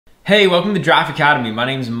Hey, welcome to Draft Academy. My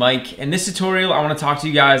name is Mike. In this tutorial, I want to talk to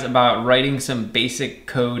you guys about writing some basic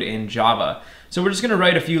code in Java. So we're just going to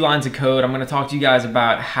write a few lines of code. I'm going to talk to you guys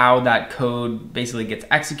about how that code basically gets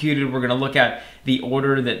executed. We're going to look at the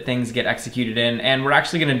order that things get executed in, and we're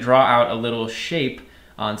actually going to draw out a little shape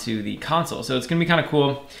onto the console. So it's going to be kind of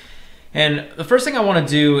cool. And the first thing I want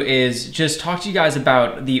to do is just talk to you guys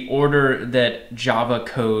about the order that Java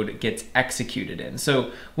code gets executed in.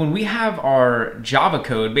 So when we have our Java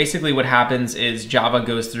code, basically what happens is Java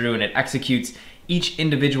goes through and it executes each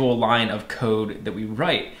individual line of code that we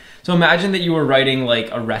write. So imagine that you were writing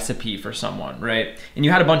like a recipe for someone, right? And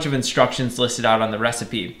you had a bunch of instructions listed out on the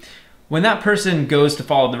recipe. When that person goes to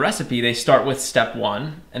follow the recipe, they start with step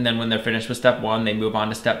 1, and then when they're finished with step 1, they move on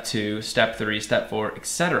to step 2, step 3, step 4,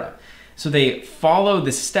 etc. So they follow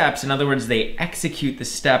the steps. In other words, they execute the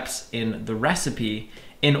steps in the recipe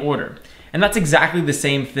in order. And that's exactly the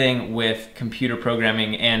same thing with computer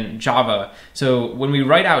programming and Java. So when we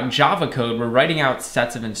write out Java code, we're writing out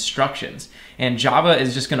sets of instructions. And Java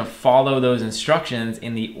is just going to follow those instructions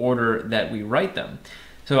in the order that we write them.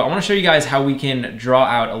 So I want to show you guys how we can draw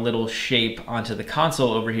out a little shape onto the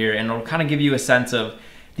console over here, and it'll kind of give you a sense of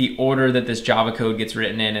the order that this Java code gets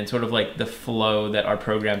written in and sort of like the flow that our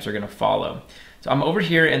programs are going to follow. So I'm over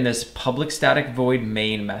here in this public static void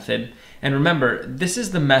main method. And remember, this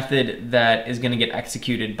is the method that is going to get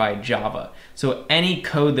executed by Java. So any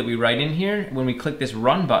code that we write in here, when we click this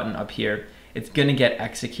run button up here, it's going to get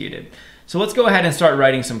executed. So let's go ahead and start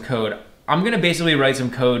writing some code. I'm going to basically write some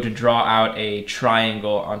code to draw out a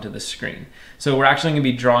triangle onto the screen. So we're actually going to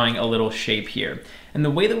be drawing a little shape here. And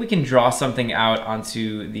the way that we can draw something out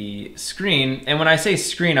onto the screen, and when I say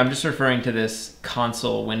screen, I'm just referring to this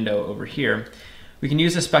console window over here, we can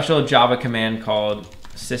use a special Java command called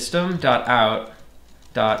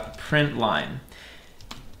system.out.println.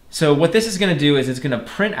 So what this is going to do is it's going to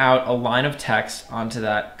print out a line of text onto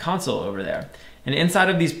that console over there. And inside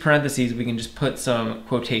of these parentheses, we can just put some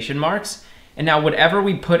quotation marks. And now whatever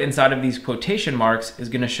we put inside of these quotation marks is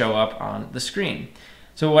going to show up on the screen.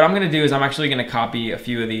 So what I'm going to do is I'm actually going to copy a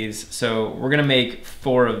few of these. So we're going to make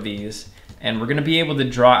 4 of these, and we're going to be able to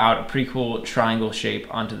draw out a pretty cool triangle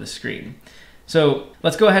shape onto the screen. So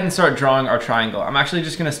let's go ahead and start drawing our triangle. I'm actually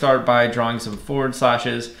just going to start by drawing some forward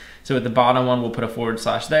slashes. So at the bottom one, we'll put a forward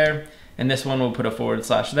slash there, and this one we'll put a forward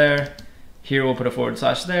slash there. Here we'll put a forward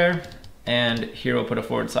slash there, and here we'll put a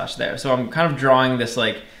forward slash there. So I'm kind of drawing this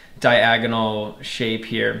like diagonal shape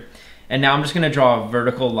here. And now I'm just going to draw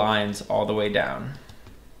vertical lines all the way down.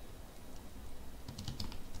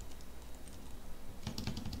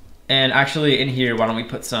 And actually in here, why don't we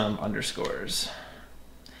put some underscores?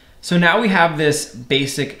 So now we have this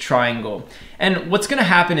basic triangle. And what's going to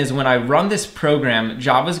happen is when I run this program,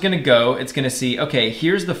 Java's going to go, it's going to see, okay,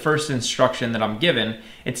 here's the first instruction that I'm given.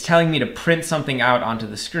 It's telling me to print something out onto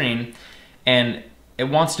the screen, and it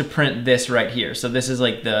wants to print this right here. So this is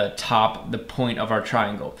like the top, the point of our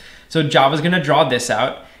triangle. So Java's going to draw this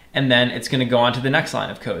out, and then it's going to go on to the next line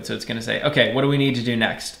of code. So it's going to say, okay, what do we need to do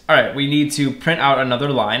next? All right, we need to print out another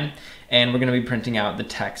line, and we're going to be printing out the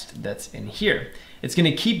text that's in here. It's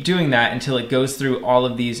going to keep doing that until it goes through all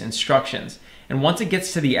of these instructions. And once it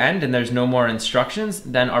gets to the end and there's no more instructions,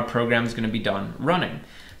 then our program is going to be done running.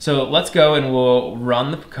 So let's go and we'll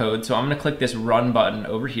run the code. So I'm going to click this run button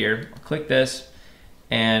over here. I'll click this,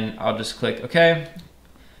 and I'll just click OK.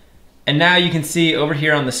 And now you can see over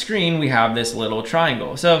here on the screen, we have this little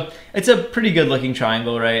triangle. So it's a pretty good looking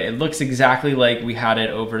triangle, right? It looks exactly like we had it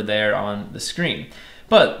over there on the screen.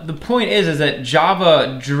 But the point is that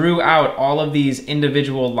Java drew out all of these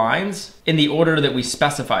individual lines in the order that we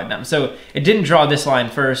specified them. So it didn't draw this line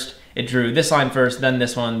first, it drew this line first, then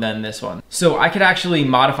this one, then this one. So I could actually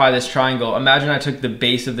modify this triangle. Imagine I took the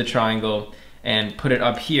base of the triangle and put it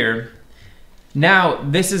up here. Now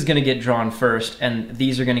this is going to get drawn first, and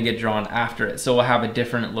these are going to get drawn after it. So we'll have a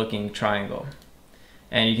different looking triangle.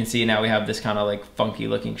 And you can see now we have this kind of like funky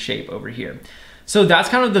looking shape over here. So that's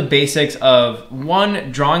kind of the basics of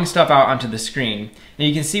one, drawing stuff out onto the screen. And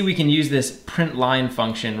you can see we can use this print line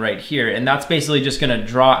function right here. And that's basically just going to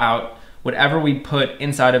draw out whatever we put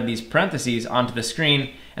inside of these parentheses onto the screen,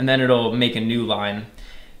 and then it'll make a new line.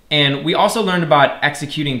 And we also learned about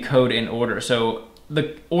executing code in order. So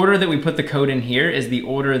the order that we put the code in here is the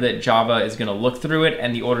order that Java is going to look through it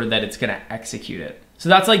and the order that it's going to execute it. So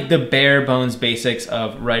that's like the bare bones basics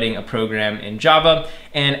of writing a program in Java.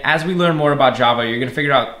 And as we learn more about Java, you're going to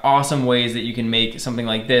figure out awesome ways that you can make something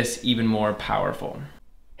like this even more powerful.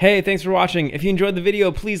 Hey, thanks for watching. If you enjoyed the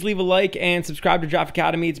video, please leave a like and subscribe to Draft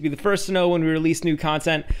Academy to be the first to know when we release new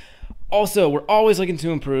content. Also, we're always looking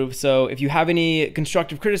to improve, so if you have any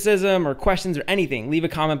constructive criticism or questions or anything, leave a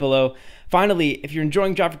comment below. Finally, if you're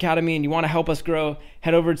enjoying Draft Academy and you want to help us grow,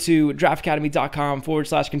 head over to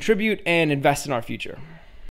draftacademy.com/contribute and invest in our future.